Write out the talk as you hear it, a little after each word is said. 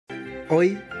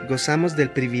Hoy gozamos del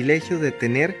privilegio de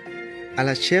tener a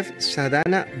la chef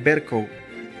Sadhana Berkow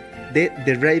de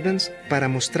The Ravens para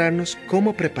mostrarnos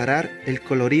cómo preparar el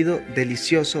colorido,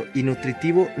 delicioso y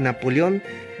nutritivo Napoleón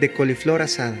de coliflor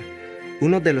asada,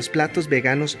 uno de los platos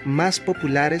veganos más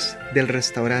populares del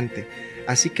restaurante.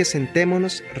 Así que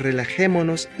sentémonos,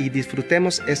 relajémonos y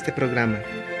disfrutemos este programa.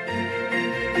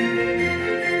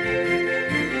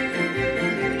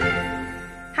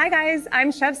 Hi guys,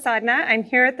 I'm Chef Sadhana. I'm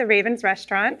here at the Ravens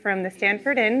restaurant from the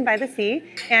Stanford Inn by the Sea,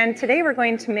 and today we're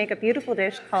going to make a beautiful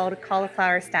dish called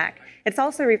cauliflower stack. It's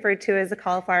also referred to as the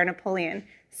cauliflower Napoleon.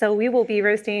 So we will be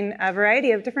roasting a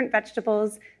variety of different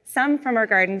vegetables, some from our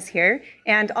gardens here,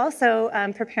 and also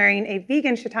preparing a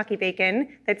vegan shiitake bacon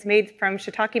that's made from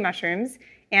shiitake mushrooms,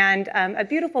 and a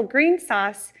beautiful green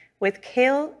sauce with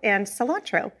kale and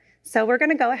cilantro. So we're going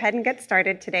to go ahead and get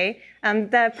started today.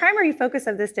 The primary focus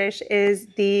of this dish is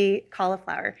the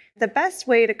cauliflower. The best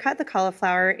way to cut the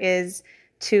cauliflower is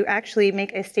to actually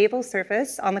make a stable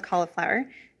surface on the cauliflower.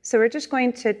 So we're just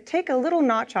going to take a little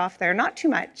notch off there, not too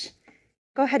much.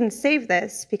 Go ahead and save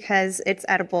this because it's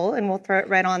edible, and we'll throw it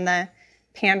right on the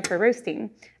pan for roasting.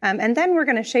 And then we're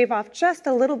going to shave off just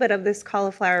a little bit of this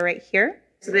cauliflower right here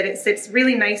so that it sits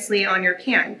really nicely on your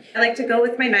can. I like to go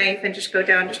with my knife and just go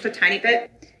down just a tiny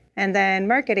bit, and then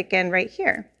mark it again right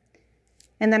here.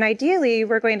 And then ideally,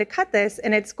 we're going to cut this,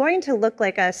 and it's going to look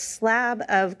like a slab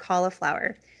of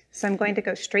cauliflower. So I'm going to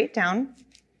go straight down,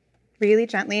 really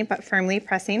gently but firmly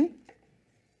pressing.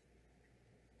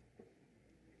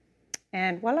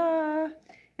 And voila!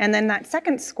 And then that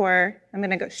second score, I'm going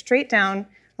to go straight down,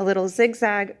 a little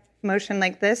zigzag motion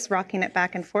like this, rocking it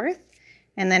back and forth.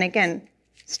 And then again,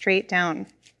 straight down.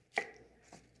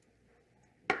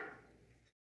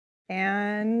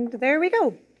 And there we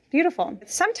go. Beautiful.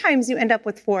 Sometimes you end up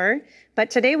with 4, but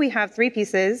today we have 3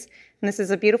 pieces. And this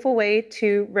is a beautiful way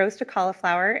to roast a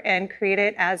cauliflower and create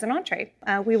it as an entree.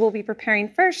 We will be preparing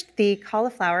first the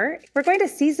cauliflower. We're going to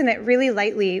season it really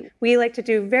lightly. We like to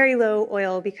do very low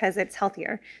oil because it's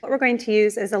healthier. What we're going to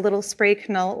use is a little spray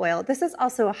canola oil. This is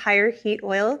also a higher heat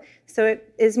oil, so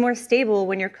it is more stable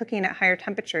when you're cooking at higher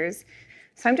temperatures.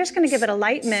 So I'm just going to give it a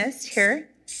light mist here.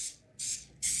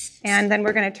 And then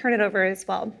we're going to turn it over as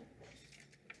well.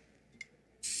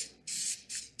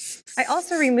 I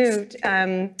also removed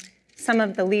some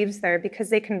of the leaves there because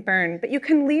they can burn, but you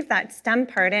can leave that stem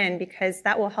part in because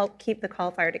that will help keep the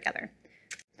cauliflower together.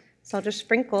 So I'll just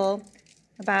sprinkle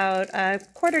about a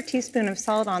 1/4 teaspoon of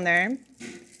salt on there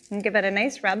and give it a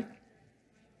nice rub.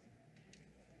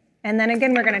 And then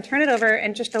again, we're going to turn it over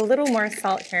and just a little more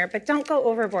salt here, but don't go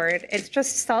overboard. It's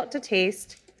just salt to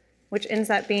taste, which ends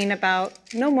up being about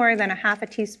no more than a 1/2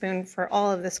 teaspoon for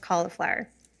all of this cauliflower.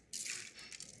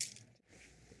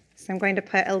 So I'm going to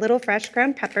put a little fresh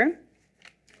ground pepper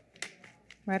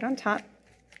right on top.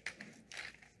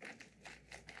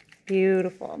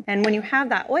 Beautiful. And when you have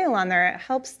that oil on there, it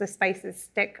helps the spices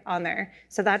stick on there.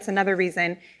 So that's another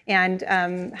reason. And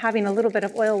having a little bit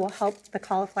of oil will help the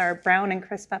cauliflower brown and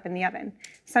crisp up in the oven.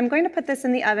 So I'm going to put this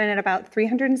in the oven at about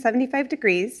 375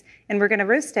 degrees, and we're going to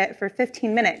roast it for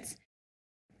 15 minutes.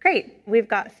 Great, we've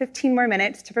got 15 more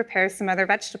minutes to prepare some other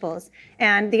vegetables.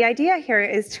 And the idea here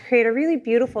is to create a really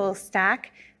beautiful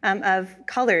stack of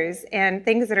colors and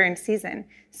things that are in season.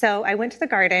 So I went to the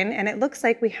garden, and it looks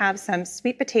like we have some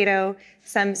sweet potato,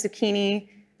 some zucchini,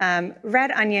 red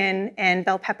onion, and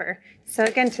bell pepper. So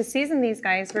again, to season these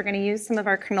guys, we're going to use some of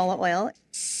our canola oil.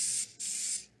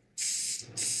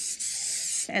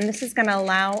 And this is going to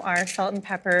allow our salt and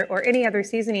pepper or any other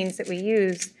seasonings that we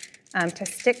use to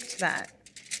stick to that.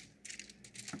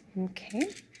 Okay,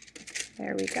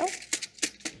 there we go.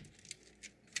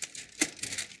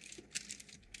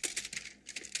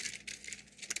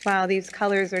 Wow, these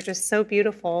colors are just so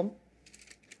beautiful.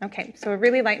 Okay, so a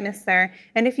really light mist there.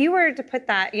 And if you were to put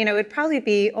that, it would probably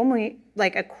be only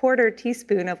like a 1/4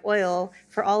 teaspoon of oil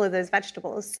for all of those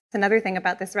vegetables. Another thing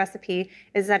about this recipe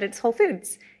is that it's whole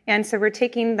foods. And so we're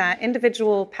taking that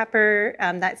individual pepper,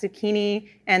 that zucchini,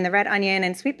 and the red onion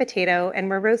and sweet potato, and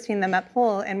we're roasting them up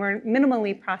whole, and we're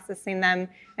minimally processing them,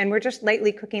 and we're just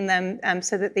lightly cooking them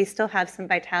so that they still have some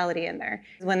vitality in there.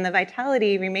 When the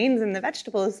vitality remains in the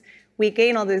vegetables, we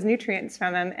gain all those nutrients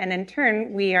from them, and in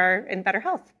turn, we are in better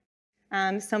health.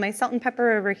 So my salt and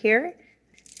pepper over here.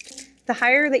 The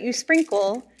higher that you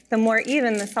sprinkle, the more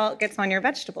even the salt gets on your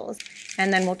vegetables.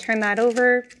 And then we'll turn that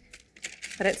over,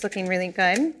 but it's looking really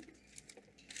good.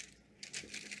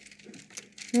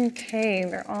 Okay,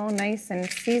 they're all nice and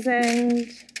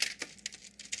seasoned.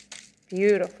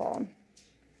 Beautiful.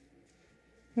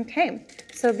 Okay,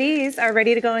 So these are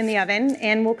ready to go in the oven,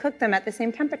 and we'll cook them at the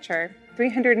same temperature,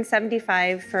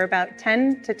 375 for about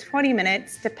 10 to 20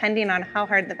 minutes, depending on how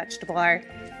hard the vegetables are.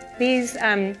 These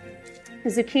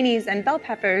zucchinis and bell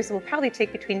peppers will probably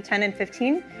take between 10 and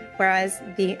 15, whereas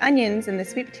the onions and the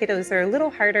sweet potatoes are a little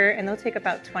harder, and they'll take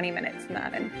about 20 minutes in the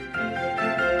oven.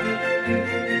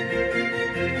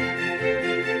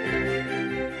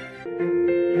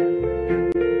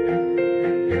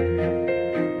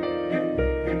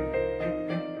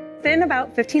 In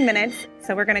about 15 minutes,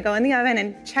 so we're going to go in the oven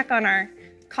and check on our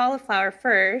cauliflower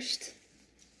first.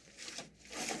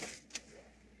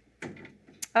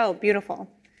 Oh, beautiful.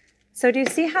 So do you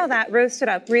see how that roasted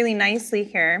up really nicely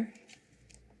here?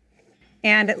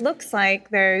 And it looks like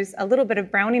there's a little bit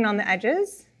of browning on the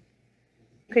edges.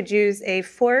 You could use a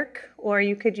fork or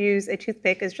you could use a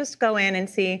toothpick. Is just go in and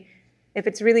see if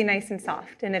it's really nice and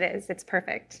soft, and it is. It's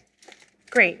perfect.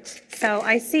 Great. So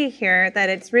I see here that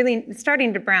it's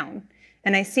starting to brown.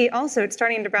 And I see also it's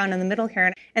starting to brown in the middle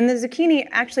here. And the zucchini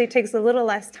actually takes a little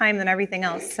less time than everything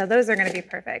else. So those are going to be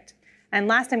perfect. And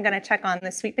last, I'm going to check on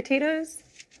the sweet potatoes.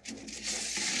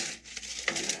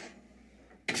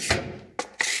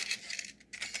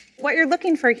 What you're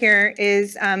looking for here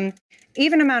is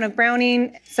even amount of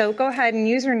browning. So go ahead and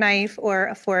use your knife or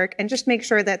a fork and just make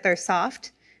sure that they're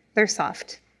soft. They're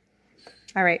soft.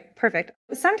 All right, perfect.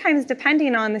 Sometimes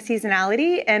depending on the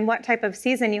seasonality and what type of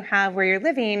season you have where you're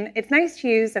living, it's nice to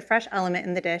use a fresh element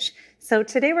in the dish. So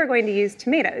today we're going to use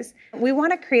tomatoes. We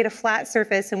want to create a flat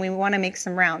surface and we want to make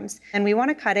some rounds. And we want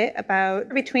to cut it about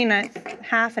between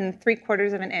 1/2 and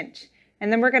 3/4 of an inch. And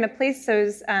then we're going to place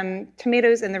those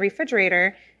tomatoes in the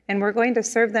refrigerator, and we're going to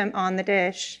serve them on the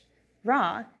dish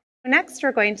raw. Next,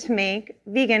 we're going to make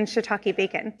vegan shiitake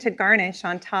bacon to garnish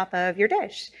on top of your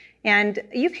dish. And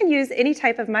you can use any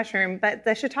type of mushroom, but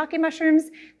the shiitake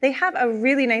mushrooms, they have a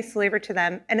really nice flavor to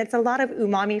them, and it's a lot of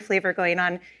umami flavor going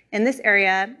on. In this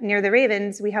area, near the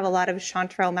Ravens, we have a lot of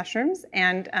chanterelle mushrooms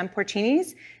and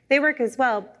porcinis. They work as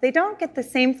well. They don't get the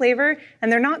same flavor,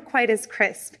 and they're not quite as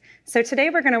crisp. So today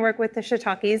we're going to work with the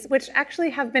shiitakes, which actually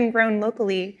have been grown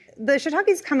locally. The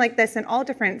shiitakes come like this in all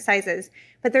different sizes,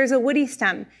 but there's a woody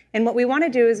stem. And what we want to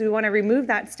do is we want to remove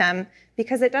that stem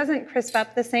because it doesn't crisp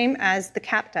up the same as the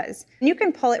cap does. And you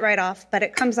can pull it right off, but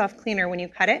it comes off cleaner when you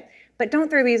cut it. But don't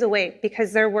throw these away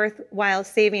because they're worthwhile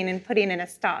saving and putting in a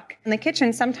stock. In the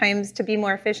kitchen, sometimes to be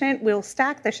more efficient, we'll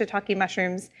stack the shiitake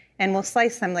mushrooms and we'll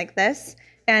slice them like this.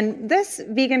 And this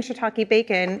vegan shiitake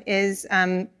bacon is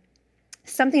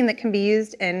something that can be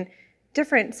used in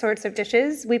different sorts of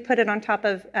dishes. We put it on top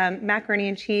of macaroni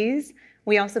and cheese.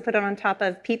 We also put it on top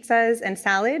of pizzas and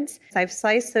salads. So I've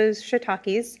sliced those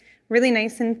shiitakes really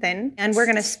nice and thin, and we're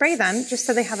going to spray them just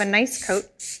so they have a nice coat,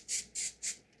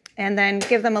 and then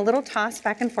give them a little toss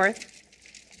back and forth,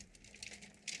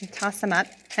 and toss them up,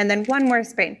 and then one more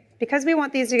spray. Because we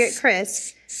want these to get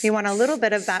crisp, we want a little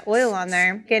bit of that oil on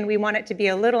there. Again, we want it to be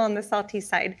a little on the salty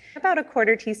side. About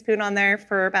 1/4 teaspoon on there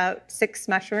for about 6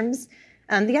 mushrooms.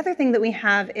 The other thing that we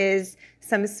have is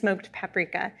some smoked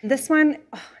paprika. This one,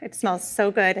 it smells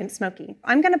so good and smoky.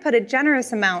 I'm going to put a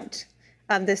generous amount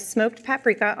of this smoked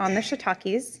paprika on the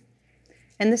shiitakes.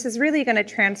 And this is really going to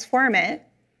transform it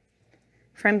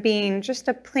from being just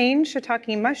a plain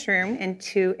shiitake mushroom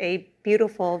into a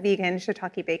beautiful vegan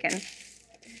shiitake bacon.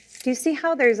 Do you see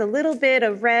how there's a little bit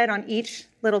of red on each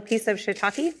little piece of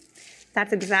shiitake?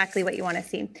 That's exactly what you want to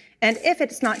see. And if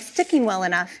it's not sticking well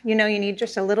enough, you know you need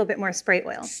just a little bit more spray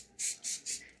oil.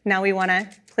 Now we want to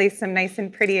place them nice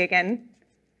and pretty again.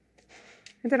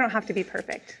 They don't have to be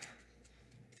perfect.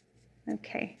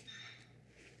 Okay.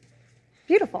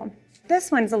 Beautiful. This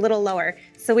one's a little lower.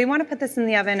 So we want to put this in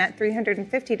the oven at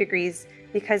 350 degrees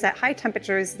because at high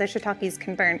temperatures, the shiitakes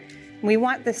can burn. We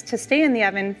want this to stay in the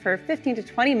oven for 15 to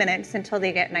 20 minutes until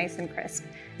they get nice and crisp.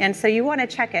 And so you want to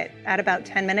check it at about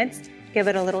 10 minutes, give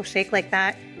it a little shake like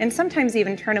that, and sometimes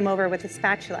even turn them over with a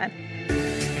spatula.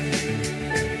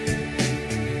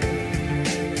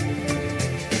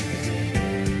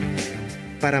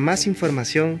 Para más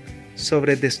información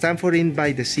sobre The Stanford Inn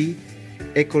by the Sea,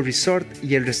 Eco Resort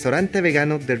y el restaurante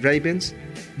vegano The Ravens,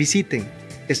 visiten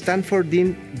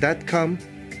stanfordinn.com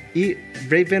y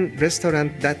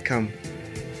ravenrestaurant.com.